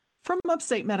From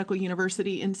Upstate Medical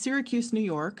University in Syracuse, New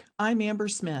York, I'm Amber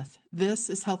Smith. This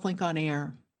is HealthLink on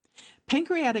Air.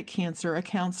 Pancreatic cancer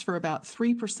accounts for about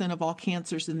 3% of all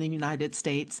cancers in the United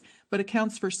States, but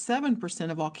accounts for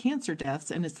 7% of all cancer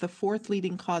deaths, and it's the fourth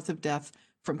leading cause of death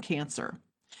from cancer.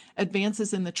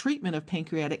 Advances in the treatment of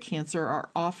pancreatic cancer are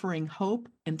offering hope,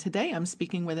 and today I'm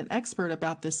speaking with an expert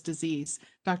about this disease,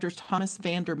 Dr. Thomas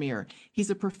Vandermeer. He's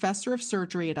a professor of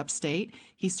surgery at Upstate.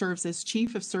 He serves as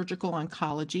chief of surgical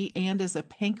oncology and as a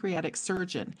pancreatic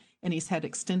surgeon, and he's had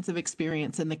extensive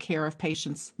experience in the care of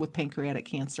patients with pancreatic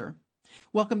cancer.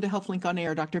 Welcome to HealthLink on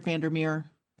Air, Dr. Vandermeer.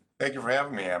 Thank you for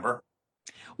having me, Amber.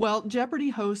 Well, Jeopardy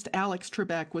host Alex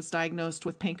Trebek was diagnosed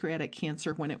with pancreatic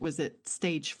cancer when it was at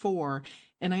stage 4.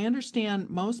 And I understand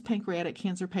most pancreatic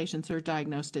cancer patients are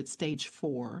diagnosed at stage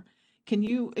 4. Can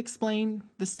you explain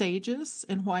the stages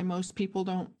and why most people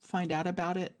don't find out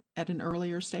about it at an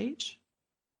earlier stage?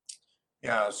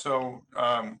 Yeah, so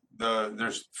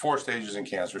there's 4 stages in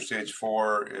cancer. Stage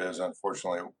 4 is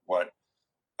unfortunately what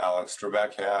Alex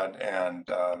Trebek had, and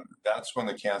that's when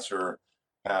the cancer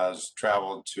has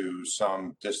traveled to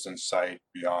some distant site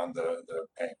beyond the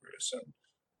pancreas. And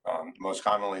most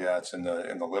commonly, that's in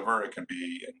the liver. It can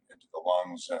be into the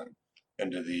lungs and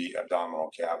into the abdominal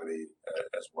cavity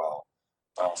as well.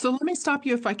 So let me stop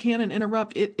you if I can and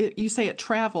interrupt. You say it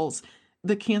travels.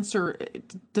 The cancer,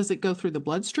 does it go through the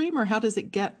bloodstream, or how does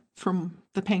it get from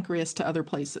the pancreas to other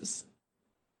places?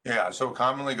 Yeah, so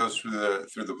commonly goes through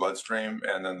the bloodstream,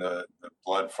 and then the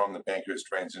blood from the pancreas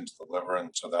drains into the liver, and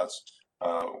so that's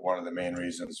one of the main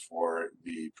reasons for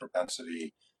the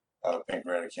propensity of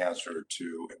pancreatic cancer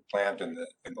to implant in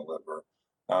the liver.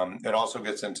 It also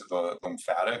gets into the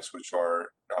lymphatics, which are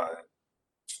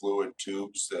fluid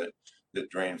tubes that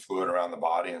drain fluid around the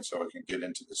body, and so it can get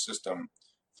into the system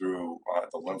through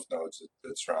the lymph nodes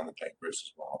that surround the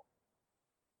pancreas as well.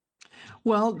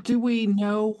 Well, do we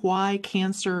know why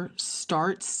cancer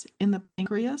starts in the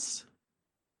pancreas?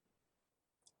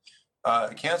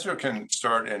 Cancer can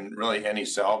start in really any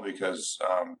cell because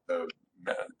the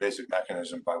basic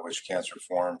mechanism by which cancer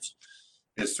forms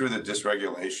is through the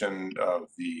dysregulation of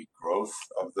the growth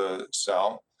of the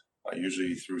cell,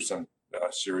 usually through some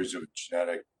series of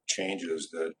genetic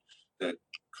changes that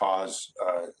cause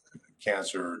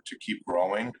cancer to keep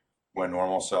growing when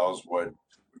normal cells would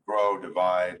grow,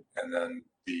 divide, and then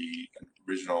the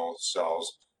original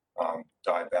cells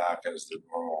die back as the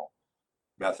normal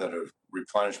method of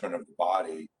replenishment of the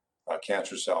body.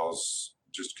 Cancer cells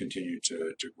just continue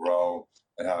to grow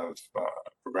and have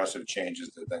progressive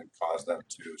changes that then cause them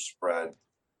to spread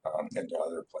into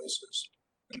other places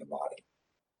in the body.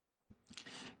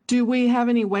 Do we have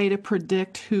any way to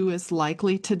predict who is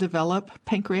likely to develop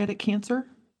pancreatic cancer?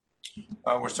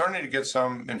 We're starting to get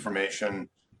some information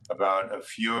about a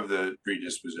few of the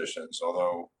predispositions,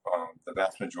 although the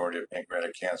vast majority of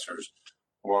pancreatic cancers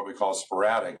are what we call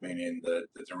sporadic, meaning that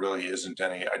there really isn't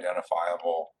any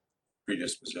identifiable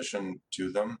predisposition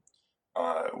to them.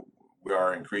 We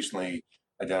are increasingly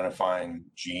identifying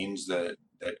genes that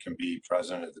can be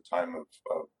present at the time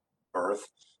of birth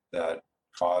that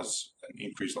cause an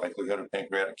increased likelihood of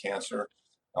pancreatic cancer.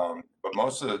 But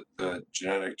most of the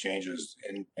genetic changes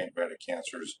in pancreatic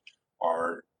cancers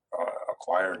are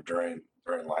acquired during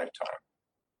lifetime.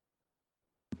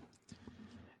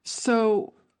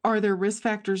 So, are there risk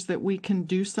factors that we can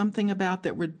do something about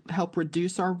that would help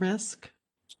reduce our risk?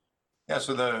 Yeah,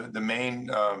 so the main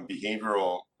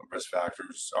behavioral risk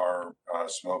factors are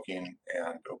smoking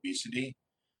and obesity.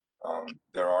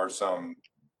 There are some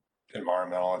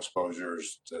environmental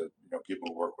exposures to people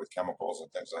who work with chemicals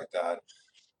and things like that.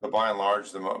 But by and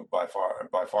large, by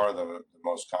far the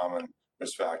most common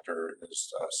risk factor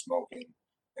is smoking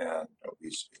and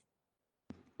obesity.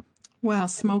 Wow,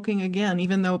 smoking again,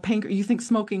 even though you think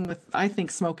smoking with, I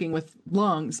think smoking with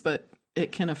lungs, but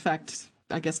it can affect,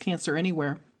 I guess, cancer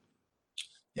anywhere.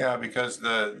 Yeah, because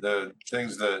the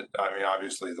things that, I mean,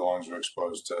 obviously the lungs are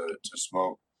exposed to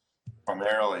smoke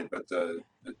primarily, but the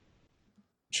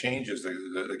changes,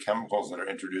 the chemicals that are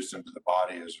introduced into the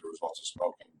body as a result of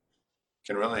smoking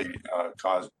can really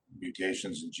cause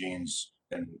mutations in genes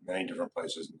in many different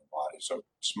places in the body. So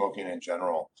smoking in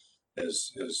general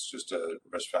is just a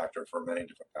risk factor for many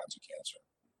different kinds of cancer.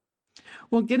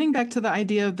 Well, getting back to the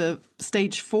idea of the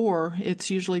stage 4, it's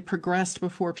usually progressed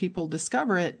before people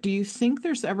discover it. Do you think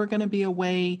there's ever going to be a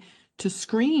way to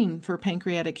screen for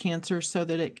pancreatic cancer so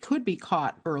that it could be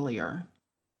caught earlier?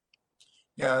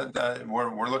 Yeah,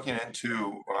 we're looking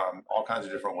into all kinds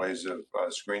of different ways of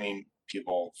screening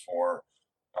people for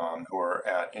who are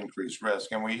at increased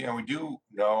risk, and we do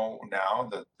know now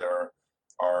that there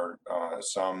are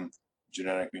some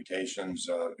genetic mutations,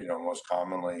 most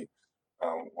commonly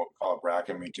what we call a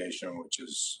BRCA mutation, which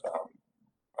is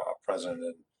present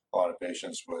in a lot of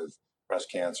patients with breast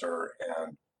cancer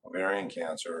and ovarian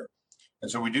cancer. And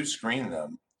so we do screen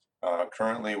them.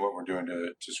 Currently, what we're doing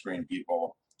to screen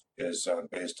people is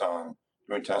based on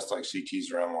doing tests like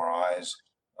CTs or MRIs.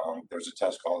 There's a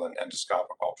test called an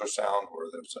endoscopic ultrasound, where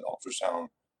there's an ultrasound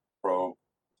probe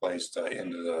placed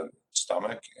into the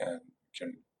stomach and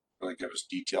can really give us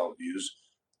detailed views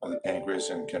of the pancreas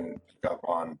and can pick up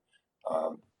on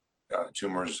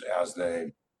tumors as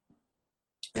they,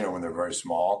 when they're very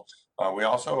small. We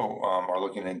also are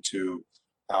looking into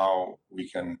how we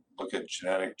can look at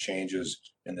genetic changes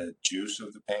in the juice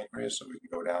of the pancreas, so we can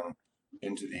go down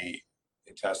into the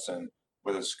intestine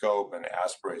with a scope and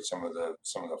aspirate some of the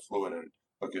fluid and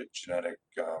look at genetic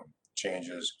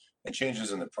changes and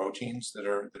changes in the proteins that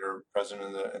are present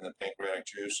in the pancreatic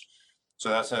juice. So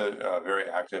that's a very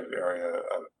active area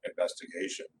of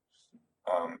investigation.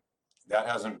 That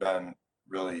hasn't been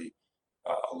really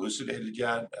elucidated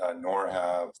yet, nor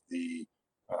have the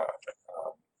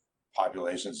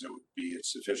populations that would be at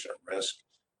sufficient risk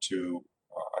to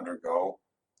undergo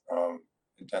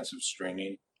intensive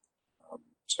screening.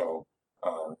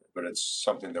 But it's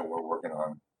something that we're working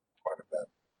on quite a bit.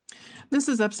 This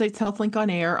is Upstate's HealthLink on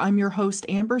Air. I'm your host,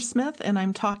 Amber Smith, and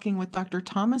I'm talking with Dr.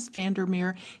 Thomas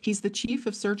Vandermeer. He's the Chief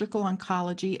of Surgical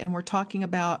Oncology, and we're talking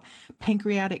about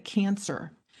pancreatic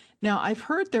cancer. Now, I've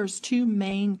heard there's two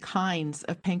main kinds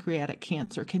of pancreatic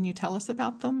cancer. Can you tell us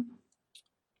about them?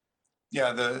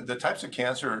 Yeah, the types of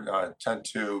cancer tend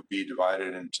to be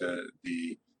divided into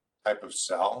the type of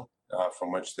cell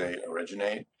from which they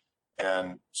originate.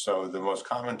 And so the most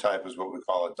common type is what we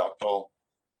call a ductal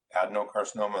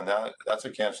adenocarcinoma, and that's a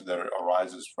cancer that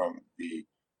arises from the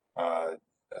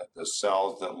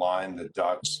cells that line the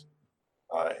ducts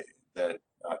that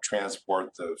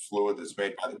transport the fluid that's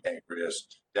made by the pancreas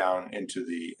down into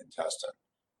the intestine.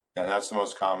 And that's the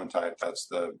most common type. That's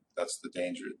the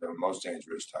most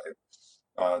dangerous type.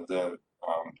 By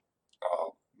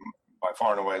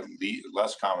far and away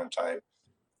less common type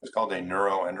is called a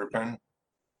neuroendocrine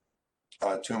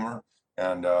tumor,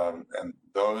 and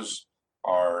those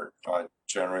are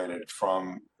generated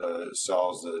from the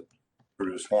cells that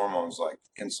produce hormones like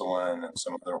insulin and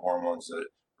some other hormones that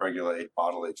regulate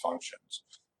bodily functions.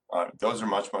 Those are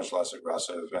much less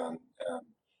aggressive and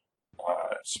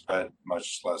spread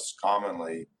much less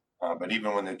commonly. But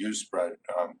even when they do spread,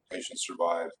 patients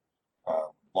survive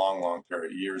long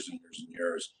period, years and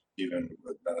years, even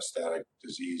with metastatic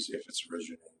disease if it's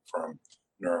originating from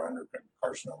neuroendocrine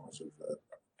carcinomas of the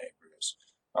pancreas.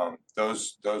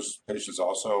 Those patients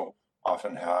also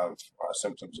often have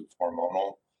symptoms of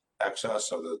hormonal excess,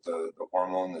 so that the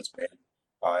hormone that's made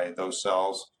by those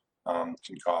cells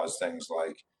can cause things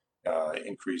like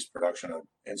increased production of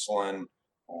insulin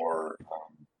or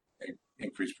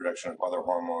increased production of other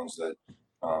hormones that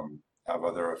have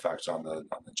other effects on the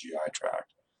GI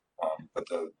tract. But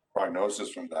the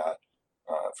prognosis from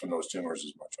those tumors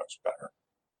is much better.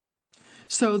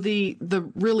 So the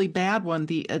really bad one,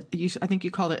 I think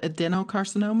you called it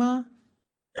adenocarcinoma?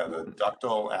 Yeah, the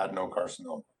ductal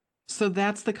adenocarcinoma. So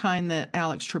that's the kind that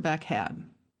Alex Trebek had.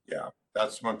 Yeah,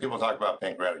 that's when people talk about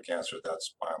pancreatic cancer,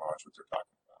 that's by and large what they're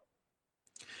talking about.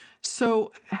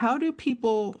 So how do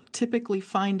people typically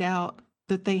find out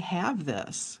that they have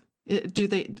this? Do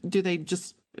they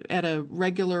just at a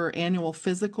regular annual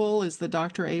physical, is the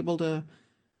doctor able to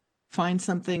find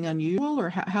something unusual, or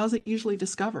how is it usually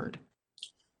discovered?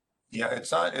 Yeah,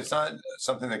 it's not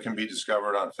something that can be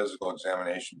discovered on physical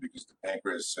examination because the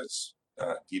pancreas sits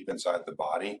deep inside the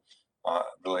body,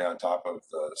 really on top of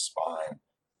the spine.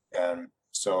 And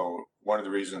so one of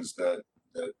the reasons that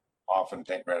often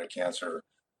pancreatic cancer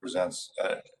presents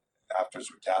after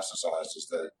it's metastasized is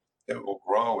that it will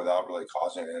grow without really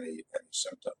causing any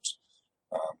symptoms.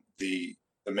 The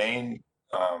main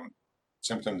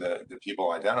symptom that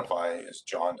people identify is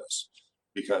jaundice,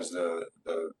 because the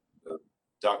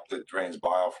duct that drains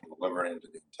bile from the liver into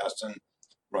the intestine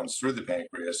runs through the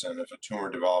pancreas, and if a tumor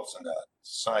develops in that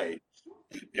site,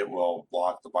 it will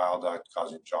block the bile duct,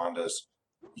 causing jaundice,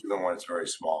 even when it's very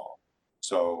small.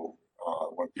 So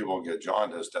when people get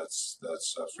jaundice, that's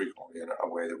frequently a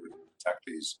way that we can detect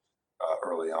these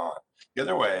early on. The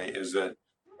other way is that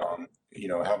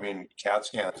having CAT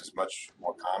scans is much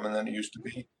more common than it used to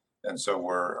be, and so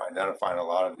we're identifying a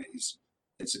lot of these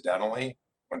incidentally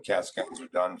when CAT scans are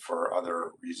done for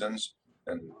other reasons,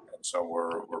 and so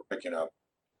we're picking up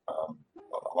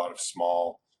a lot of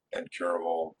small and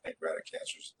curable pancreatic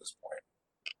cancers at this point.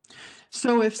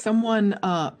 So if someone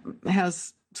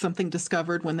has something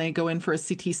discovered when they go in for a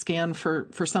CT scan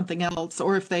for something else,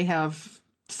 or if they have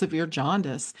severe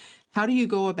jaundice, how do you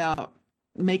go about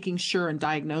making sure and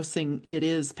diagnosing it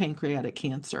is pancreatic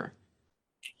cancer?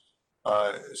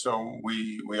 So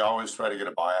we always try to get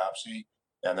a biopsy,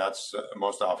 and that's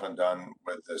most often done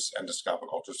with this endoscopic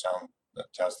ultrasound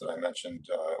test that I mentioned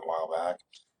a while back.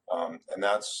 And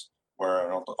that's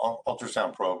where an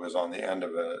ultrasound probe is on the end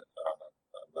of a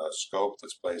scope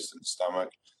that's placed in the stomach,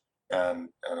 and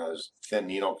a thin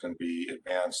needle can be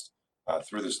advanced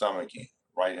through the stomach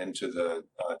right into the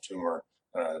tumor,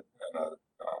 and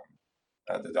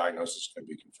the diagnosis can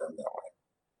be confirmed that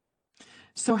way.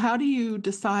 So how do you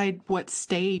decide what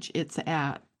stage it's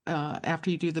at after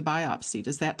you do the biopsy?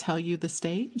 Does that tell you the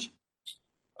stage?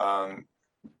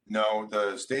 No,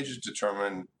 the stage is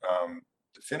determined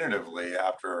definitively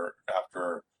after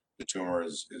the tumor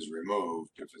is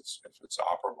removed, if it's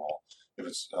operable. If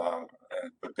it's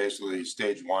but basically,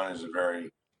 stage 1 is a very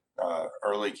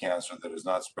early cancer that has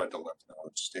not spread to lymph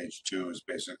nodes. Stage 2 is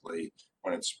basically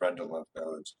when it's spread to lymph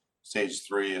nodes. Stage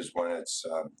 3 is when it's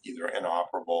either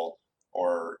inoperable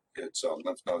or its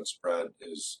lymph node spread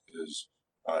is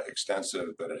extensive,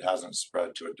 but it hasn't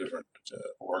spread to a different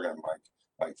organ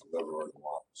like the liver or the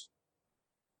lungs.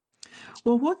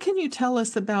 Well, what can you tell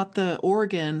us about the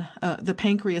organ, the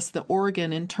pancreas, the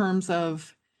organ, in terms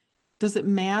of, does it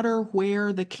matter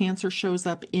where the cancer shows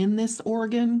up in this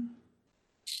organ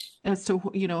as to,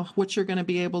 what you're going to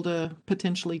be able to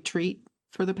potentially treat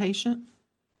for the patient?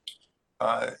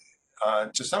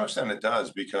 To some extent, it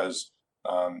does, because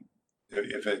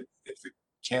if the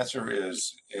cancer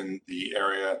is in the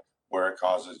area where it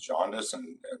causes jaundice, and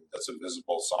that's a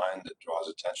visible sign that draws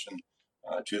attention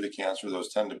to the cancer,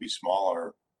 those tend to be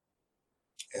smaller,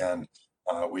 and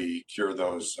we cure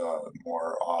those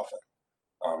more often.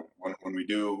 When we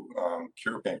do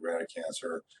cure pancreatic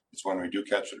cancer, it's when we do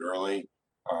catch it early,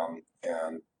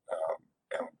 and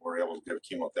we're able to give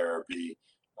chemotherapy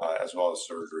as well as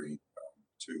surgery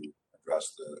to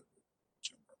address the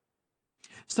tumor.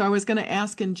 So I was going to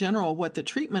ask in general what the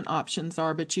treatment options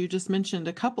are, but you just mentioned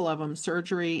a couple of them,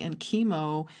 surgery and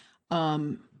chemo.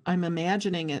 I'm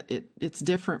imagining it's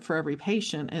different for every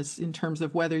patient as in terms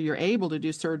of whether you're able to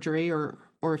do surgery or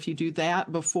if you do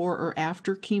that before or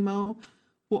after chemo.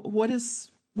 What is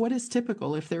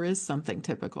typical, if there is something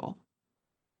typical?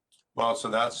 Well, so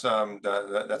that's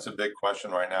a big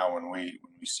question right now when we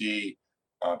see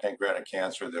pancreatic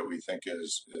cancer that we think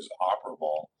is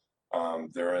operable.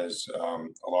 There is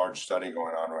a large study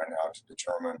going on right now to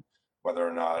determine whether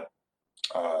or not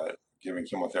giving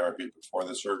chemotherapy before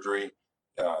the surgery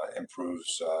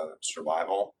improves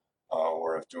survival,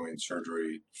 or if doing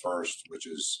surgery first, which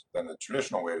is then the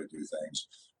traditional way to do things,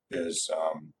 is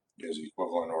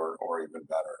equivalent or even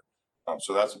better.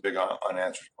 So that's a big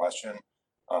unanswered question.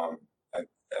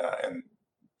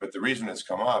 But the reason it's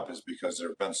come up is because there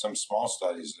have been some small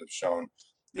studies that have shown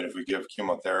that if we give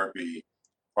chemotherapy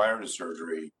prior to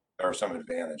surgery, there are some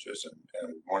advantages.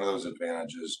 And one of those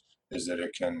advantages is that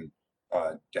it can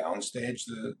downstage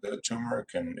the tumor. It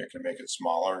can make it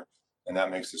smaller, and that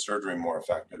makes the surgery more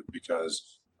effective,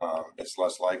 because it's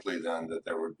less likely then that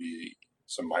there would be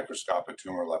some microscopic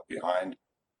tumor left behind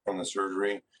from the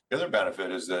surgery. The other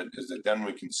benefit is that then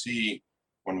we can see,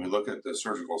 when we look at the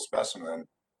surgical specimen,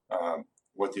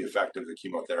 what the effect of the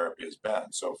chemotherapy has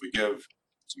been. So if we give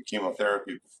some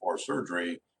chemotherapy before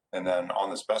surgery, and then on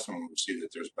the specimen we see that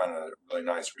there's been a really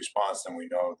nice response, then we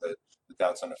know that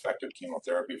that's an effective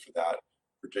chemotherapy for that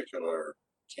particular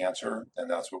cancer, and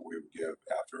that's what we would give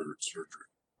after surgery.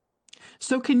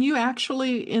 So can you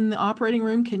actually, in the operating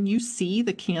room, can you see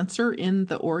the cancer in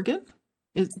the organ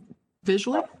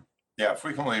visually? Yeah,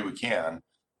 frequently we can.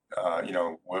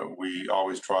 We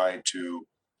always try to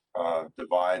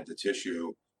divide the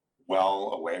tissue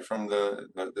well away from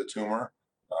the tumor,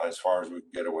 as far as we can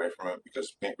get away from it,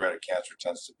 because pancreatic cancer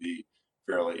tends to be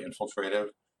fairly infiltrative.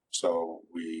 So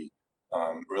we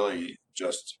really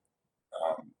just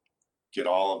get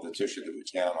all of the tissue that we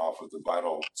can off of the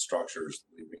vital structures,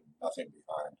 leaving nothing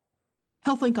behind.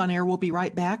 HealthLink on Air will be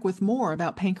right back with more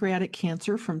about pancreatic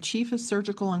cancer from Chief of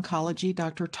Surgical Oncology,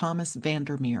 Dr. Thomas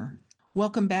Vandermeer.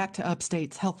 Welcome back to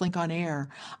Upstate's HealthLink on Air.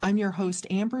 I'm your host,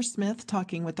 Amber Smith,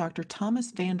 talking with Dr.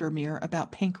 Thomas Vandermeer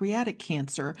about pancreatic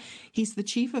cancer. He's the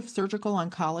Chief of Surgical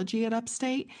Oncology at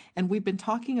Upstate, and we've been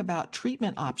talking about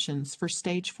treatment options for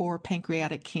stage 4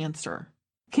 pancreatic cancer.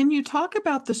 Can you talk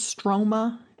about the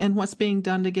stroma and what's being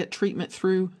done to get treatment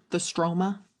through the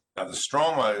stroma? Now, the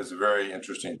stroma is a very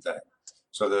interesting thing.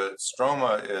 So the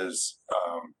stroma is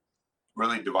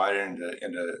really divided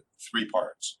into 3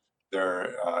 parts.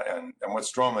 There and what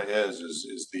stroma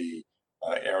is the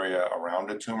area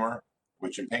around a tumor,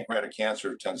 which in pancreatic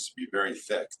cancer tends to be very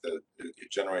thick.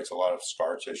 It generates a lot of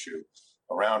scar tissue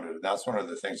around it. And that's one of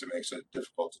the things that makes it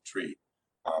difficult to treat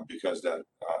because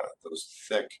those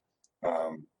thick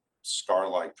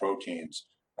scar-like proteins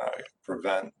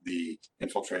prevent the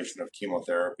infiltration of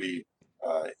chemotherapy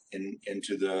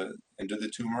into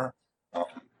the tumor.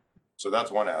 So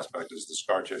that's one aspect, is the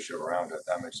scar tissue around it.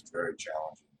 That makes it very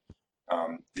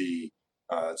challenging. The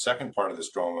second part of the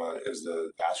stroma is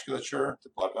the vasculature, the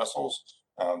blood vessels,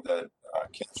 that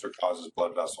cancer causes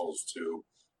blood vessels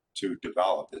to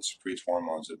develop. It secretes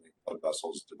hormones that make blood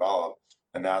vessels develop.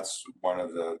 And that's one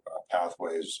of the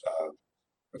pathways of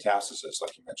metastasis,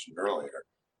 like you mentioned earlier.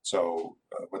 So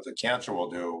what the cancer will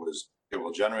do is it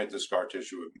will generate the scar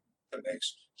tissue that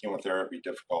makes chemotherapy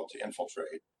difficult to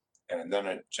infiltrate. And then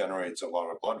it generates a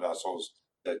lot of blood vessels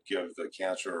that give the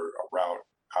cancer a route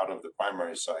out of the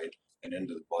primary site and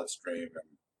into the bloodstream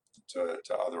and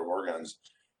to other organs.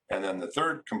 And then the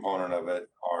third component of it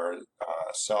are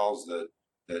cells that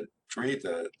create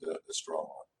the stroma.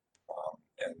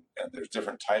 And there's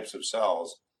different types of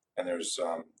cells, and there's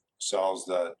cells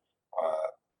that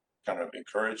kind of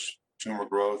encourage tumor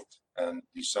growth, and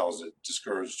these cells that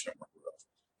discourage tumor growth.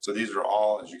 So these are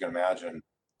all, as you can imagine,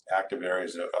 active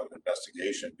areas of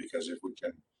investigation, because if we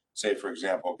can, say, for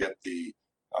example, get the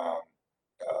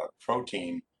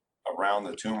protein around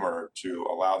the tumor to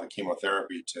allow the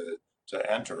chemotherapy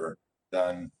to enter,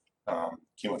 then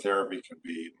chemotherapy can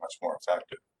be much more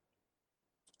effective.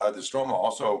 The stroma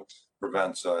also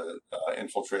prevents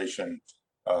infiltration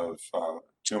of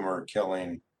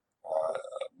tumor-killing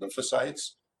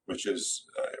lymphocytes, which is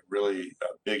really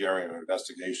a big area of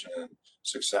investigation and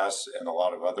success in a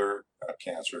lot of other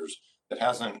cancers that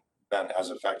hasn't been as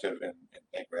effective in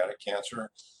pancreatic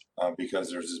cancer because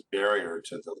there's this barrier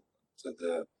to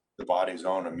the body's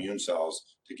own immune cells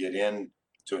to get in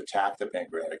to attack the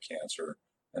pancreatic cancer.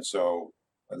 And so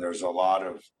there's a lot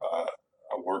of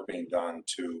work being done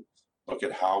to look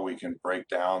at how we can break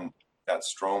down that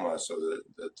stroma so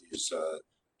that these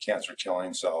cancer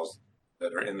killing cells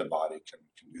that are in the body can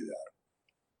do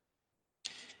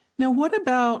that. Now, what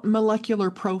about molecular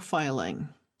profiling?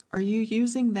 Are you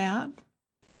using that?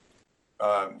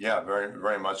 Yeah, very,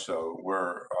 very much so.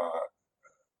 We're,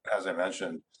 as I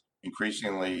mentioned,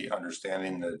 increasingly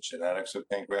understanding the genetics of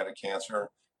pancreatic cancer,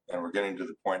 and we're getting to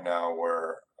the point now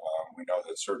where we know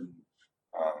that certain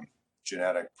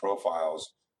genetic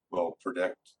profiles will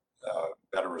predict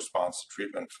better response to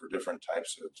treatment for different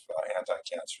types of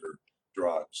anti-cancer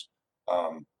drugs.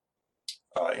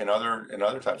 In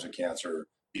other types of cancer,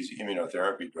 these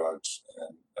immunotherapy drugs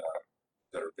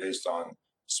that are based on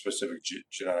specific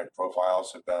genetic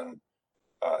profiles have been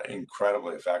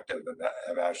incredibly effective and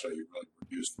have actually really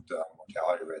reduced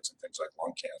mortality rates in things like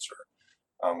lung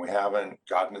cancer. We haven't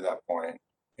gotten to that point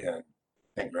in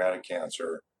pancreatic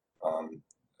cancer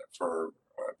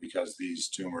because these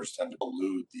tumors tend to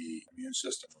elude the immune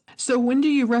system. So when do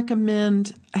you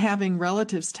recommend having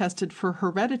relatives tested for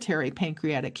hereditary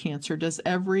pancreatic cancer? Does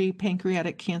every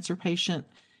pancreatic cancer patient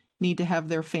need to have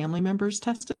their family members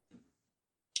tested?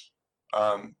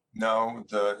 No,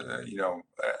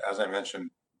 as I mentioned,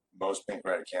 most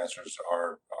pancreatic cancers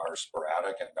are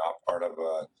sporadic and not part of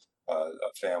a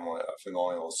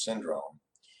familial syndrome.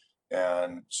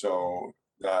 And so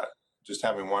that just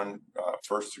having one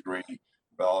first degree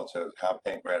relative have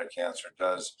pancreatic cancer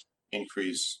does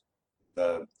increase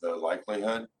the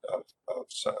likelihood of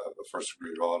a first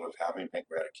degree relative having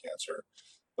pancreatic cancer,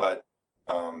 but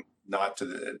not to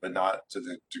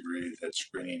the degree that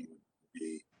screening would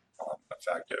be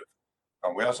effective.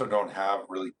 We also don't have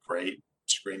really great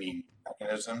screening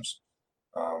mechanisms,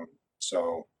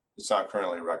 so it's not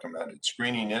currently recommended.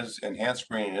 Enhanced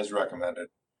screening is recommended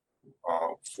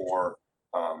for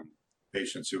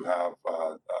patients who have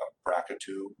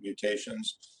BRCA2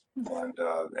 mutations and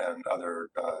other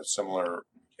similar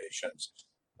mutations.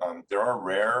 There are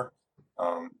rare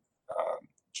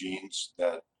genes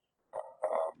that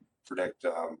predict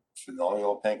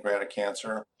familial pancreatic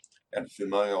cancer and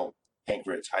familial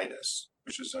pancreatitis,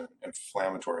 which is an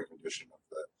inflammatory condition of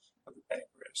the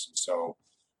pancreas. And so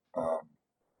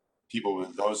people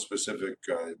with those specific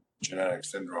genetic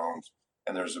syndromes,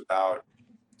 and there's about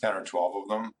 10 or 12 of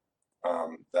them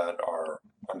that are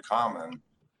uncommon,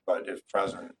 but if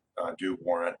present, do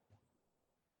warrant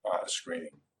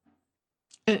screening.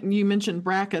 And you mentioned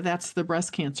BRCA, that's the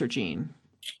breast cancer gene.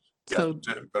 Yeah, so,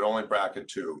 but only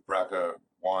BRCA2.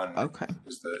 BRCA1 okay.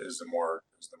 is the more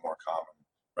common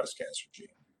breast cancer gene.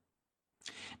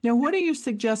 Now, what do you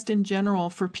suggest in general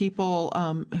for people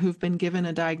who've been given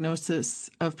a diagnosis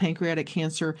of pancreatic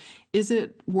cancer? Is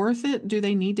it worth it? Do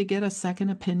they need to get a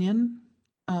second opinion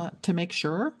to make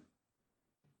sure?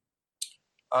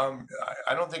 I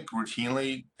don't think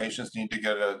routinely patients need to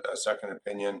get a second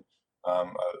opinion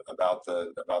about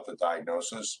the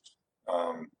diagnosis,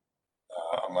 um,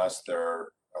 unless their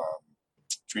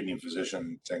treating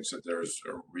physician thinks that there's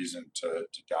a reason to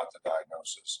doubt the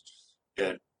diagnosis.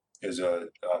 It is a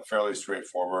fairly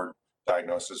straightforward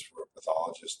diagnosis for a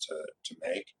pathologist to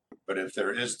make. But if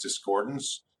there is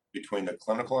discordance between the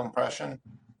clinical impression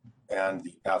and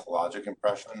the pathologic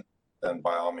impression, then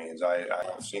by all means, I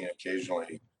have seen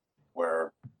occasionally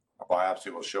where a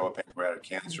biopsy will show a pancreatic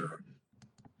cancer,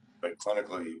 but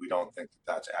clinically we don't think that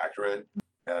that's accurate.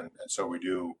 And so we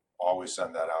do always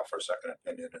send that out for a second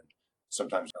opinion and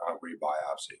sometimes a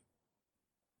rebiopsy.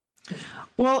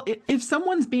 Well, if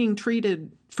someone's being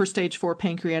treated for stage 4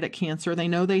 pancreatic cancer, they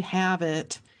know they have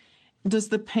it. Does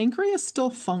the pancreas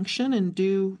still function and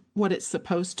do what it's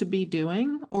supposed to be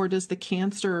doing, or does the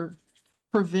cancer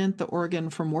prevent the organ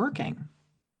from working?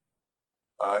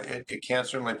 It can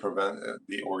certainly prevent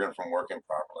the organ from working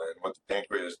properly. And what the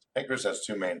pancreas has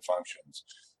two main functions.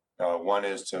 One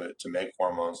is to make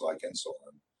hormones like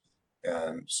insulin.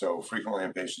 And so frequently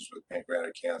in patients with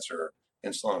pancreatic cancer,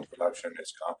 insulin production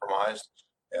is compromised.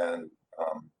 And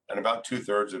about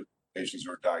 2/3 of patients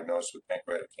who are diagnosed with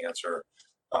pancreatic cancer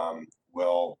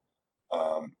will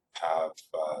have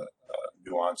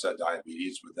new onset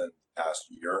diabetes within the past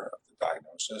year of the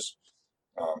diagnosis.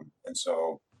 And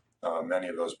so many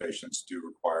of those patients do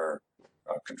require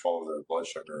control of their blood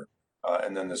sugar.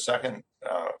 And then the second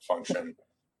function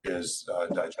is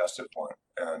digestive one.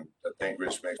 And the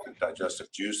pancreas makes the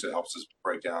digestive juice that helps us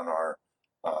break down our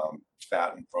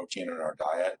fat and protein in our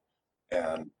diet.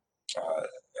 And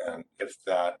if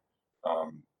that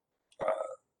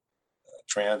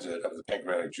transit of the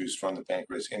pancreatic juice from the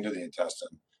pancreas into the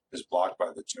intestine is blocked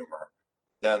by the tumor,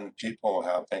 then people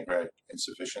have pancreatic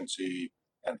insufficiency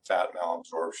and fat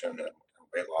malabsorption and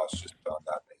weight loss just on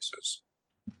that basis.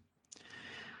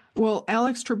 Well,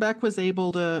 Alex Trebek was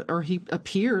able to, or he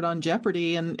appeared on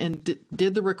Jeopardy and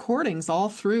did the recordings all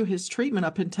through his treatment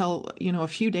up until, a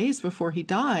few days before he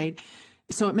died.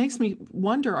 So it makes me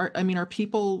wonder, are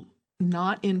people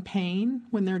not in pain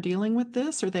when they're dealing with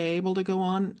this? Are they able to go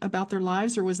on about their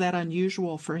lives, or was that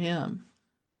unusual for him?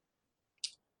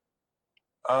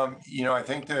 I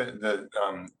think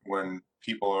that when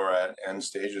people are at end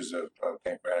stages of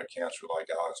pancreatic cancer, like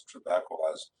Alex Trebek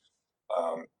was,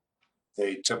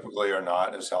 they typically are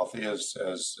not as healthy as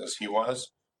he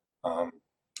was.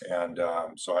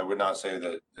 So I would not say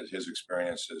that his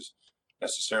experience is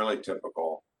necessarily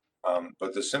typical,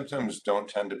 but the symptoms don't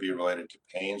tend to be related to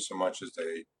pain so much as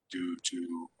they do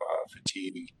to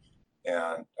fatigue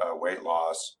and weight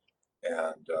loss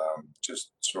and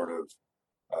just sort of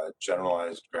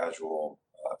generalized gradual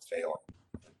failing.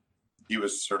 He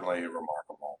was certainly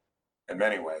remarkable in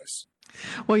many ways.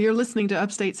 Well, you're listening to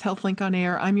Upstate's HealthLink on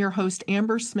Air. I'm your host,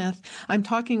 Amber Smith. I'm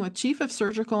talking with Chief of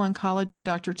Surgical Oncology,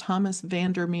 Dr. Thomas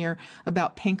Vandermeer,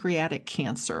 about pancreatic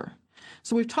cancer.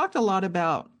 So we've talked a lot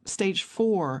about stage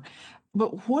 4,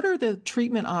 but what are the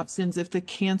treatment options if the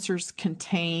cancer's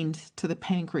contained to the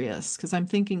pancreas? Because I'm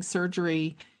thinking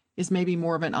surgery is maybe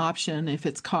more of an option if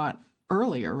it's caught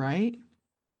earlier, right?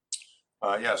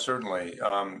 Yeah, certainly.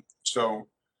 So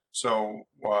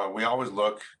we always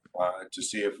look to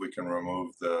see if we can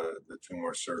remove the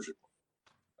tumor surgically.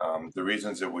 The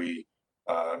reasons that we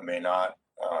may not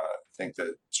think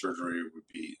that surgery would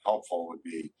be helpful would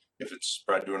be if it's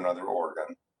spread to another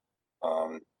organ,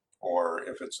 or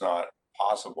if it's not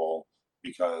possible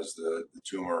because the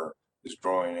tumor is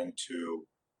growing into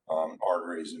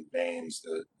arteries and veins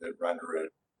that render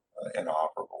it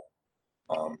inoperable.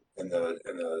 In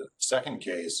the second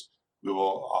case, we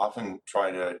will often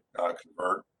try to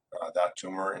convert that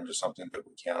tumor into something that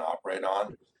we can operate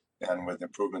on. And with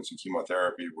improvements in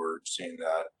chemotherapy, we're seeing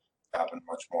that happen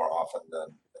much more often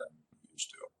than we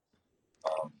used to.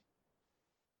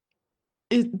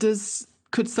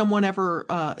 Could someone ever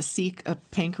seek a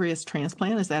pancreas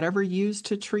transplant? Is that ever used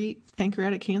to treat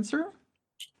pancreatic cancer?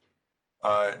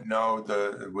 No,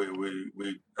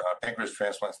 pancreas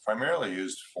transplants primarily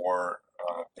used for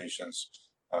patients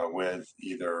with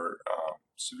either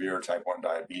severe type 1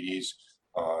 diabetes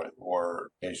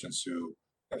or patients who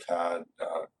have had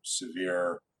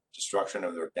severe destruction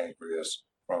of their pancreas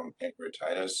from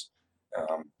pancreatitis.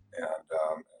 And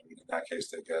in that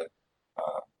case, they get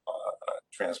a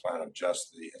transplant of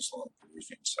just the insulin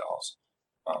producing cells.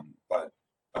 But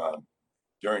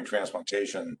during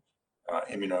transplantation,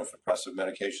 immunosuppressive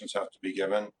medications have to be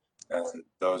given, and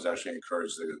those actually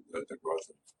encourage the growth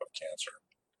of cancer.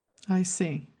 I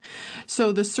see.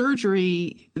 So the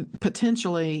surgery,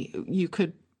 potentially, you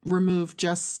could remove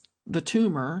just the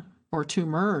tumor or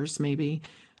tumors, maybe.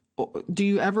 Do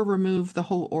you ever remove the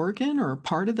whole organ or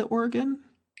part of the organ?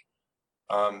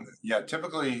 Yeah,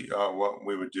 typically what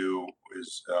we would do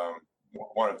is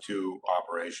one of two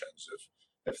operations.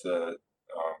 If the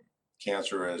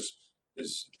cancer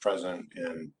is present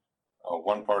in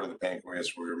one part of the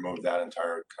pancreas, we remove that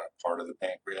entire kind of part of the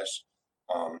pancreas.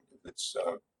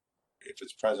 If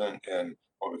it's present in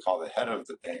what we call the head of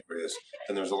the pancreas,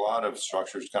 then there's a lot of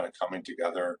structures kind of coming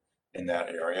together in that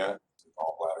area, the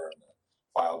gallbladder and the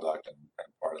bile duct and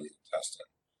part of the intestine.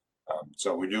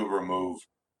 So we do remove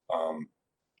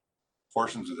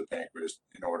portions of the pancreas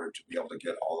in order to be able to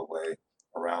get all the way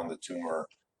around the tumor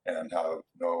and have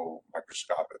no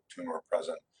microscopic tumor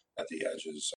present at the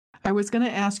edges. I was going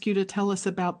to ask you to tell us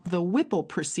about the Whipple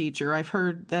procedure. I've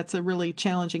heard that's a really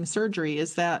challenging surgery.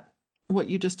 Is that what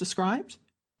you just described?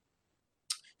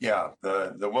 Yeah,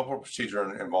 the Whipple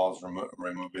procedure involves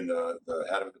removing the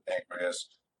head of the pancreas,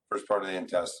 first part of the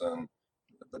intestine,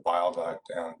 the bile duct,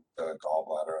 and the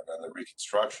gallbladder, and then the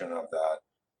reconstruction of that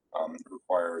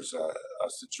requires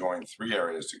us to join three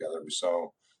areas together.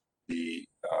 So the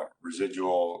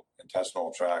residual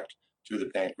intestinal tract to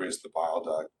the pancreas, the bile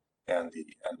duct, and the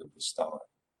end of the stomach.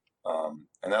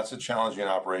 And that's a challenging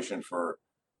operation for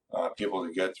people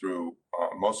to get through,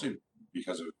 mostly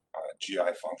because of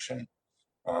GI function.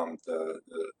 The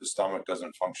stomach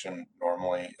doesn't function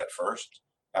normally at first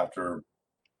after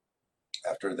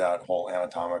that whole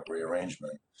anatomic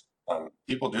rearrangement.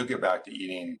 People do get back to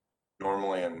eating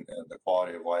normally, and the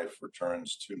quality of life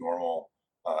returns to normal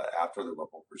after the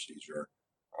Whipple procedure.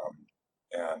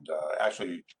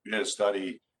 Actually, we did a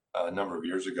study a number of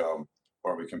years ago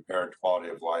where we compared quality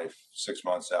of life 6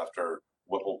 months after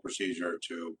Whipple procedure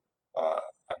to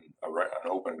an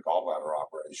open gallbladder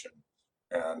operation,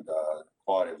 and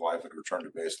quality of life had returned to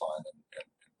baseline in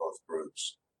both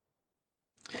groups.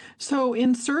 So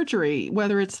in surgery,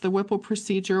 whether it's the Whipple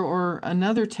procedure or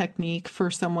another technique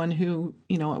for someone who,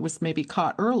 it was maybe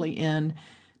caught early in,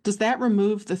 does that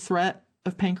remove the threat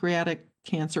of pancreatic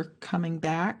cancer coming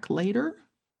back later?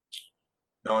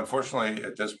 No, unfortunately,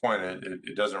 at this point,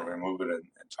 it doesn't remove it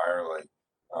entirely.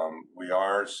 We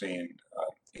are seeing an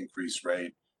increased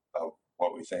rate of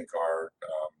what we think are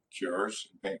cures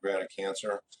in pancreatic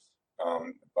cancer.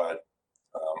 But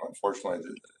unfortunately,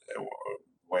 the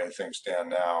way things stand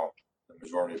now, the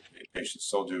majority of patients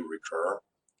still do recur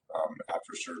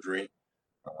after surgery.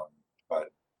 But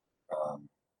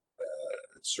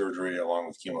surgery, along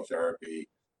with chemotherapy,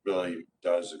 really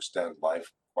does extend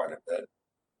life quite a bit.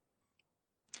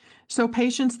 So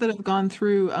patients that have gone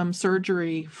through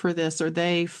surgery for this, are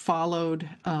they followed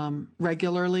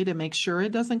regularly to make sure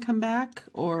it doesn't come back?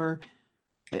 Or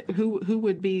who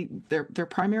would be their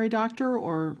primary doctor,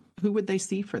 or who would they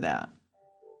see for that?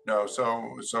 No,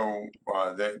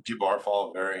 people are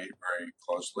followed very, very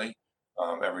closely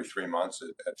every 3 months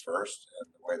at first.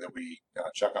 And the way that we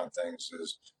check on things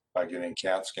is by getting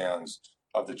CAT scans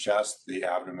of the chest, the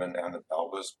abdomen, and the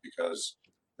pelvis, because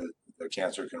the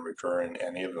cancer can recur in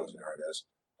any of those areas.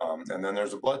 And then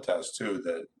there's a blood test too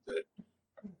that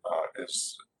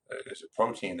is a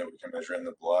protein that we can measure in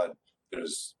the blood that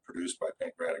is produced by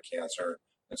pancreatic cancer.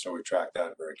 And so we track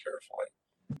that very carefully.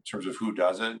 In terms of who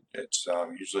does it, it's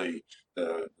usually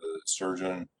the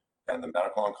surgeon and the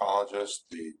medical oncologist.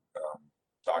 The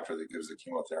doctor that gives the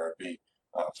chemotherapy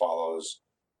follows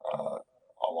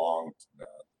along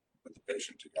with the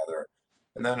patient together.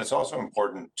 And then it's also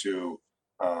important to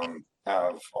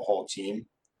have a whole team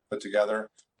put together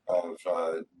of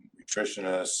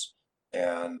nutritionists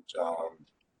and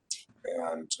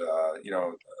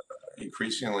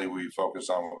increasingly we focus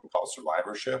on what we call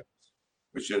survivorship,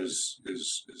 which is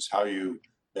how you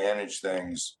manage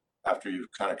things after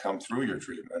you've kind of come through your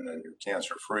treatment and you're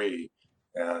cancer free,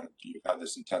 and you've had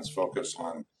this intense focus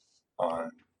on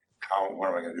what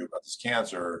am I going to do about this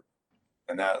cancer,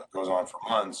 and that goes on for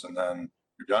months, and then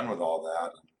you're done with all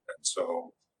that, and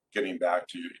so getting back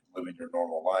to living your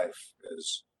normal life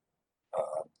is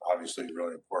obviously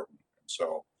really important. And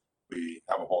so we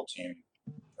have a whole team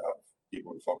of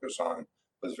people who focus on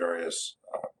those various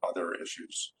other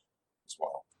issues as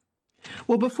well.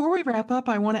 Well, before we wrap up,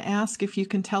 I want to ask if you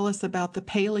can tell us about the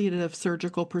palliative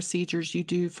surgical procedures you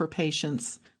do for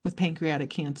patients with pancreatic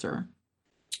cancer.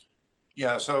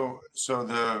 Yeah, so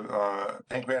the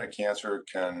pancreatic cancer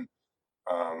can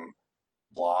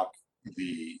block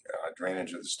the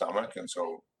drainage of the stomach, and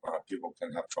so people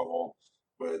can have trouble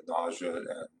with nausea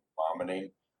and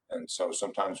vomiting, And so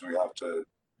sometimes we have to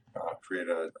create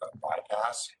a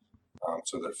bypass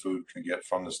so that food can get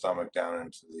from the stomach down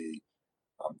into the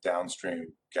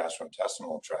downstream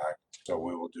gastrointestinal tract. So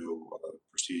we will do a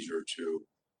procedure to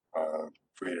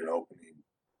create an opening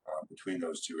between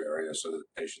those two areas so that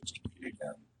patients can eat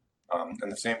again.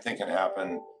 And the same thing can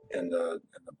happen in the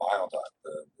bile duct.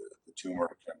 The tumor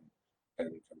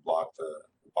can block the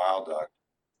bile duct,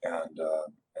 and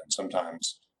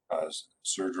sometimes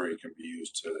surgery can be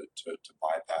used to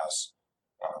bypass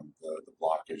the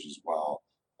blockage as well.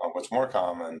 What's more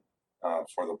common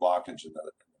for the blockage in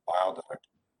the bile duct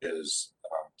is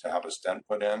to have a stent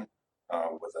put in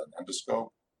with an endoscope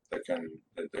that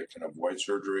can avoid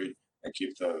surgery and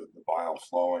keep the bile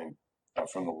flowing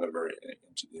from the liver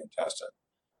into the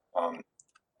intestine.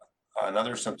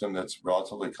 Another symptom that's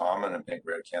relatively common in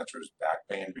pancreatic cancer is back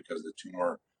pain, because the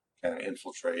tumor can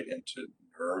infiltrate into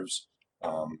nerves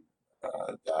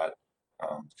that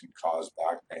can cause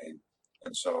back pain.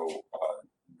 And so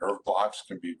nerve blocks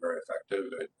can be very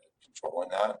effective at controlling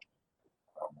that,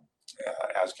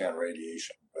 as can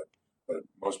radiation. But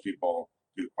most people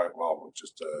do quite well with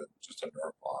just a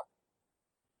nerve block.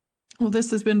 Well,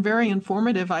 this has been very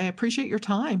informative. I appreciate your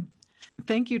time.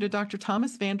 Thank you to Dr.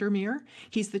 Thomas Vandermeer.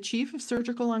 He's the Chief of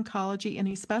Surgical Oncology, and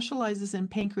he specializes in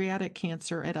pancreatic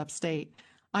cancer at Upstate.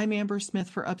 I'm Amber Smith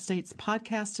for Upstate's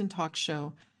podcast and talk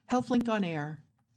show, HealthLink on Air.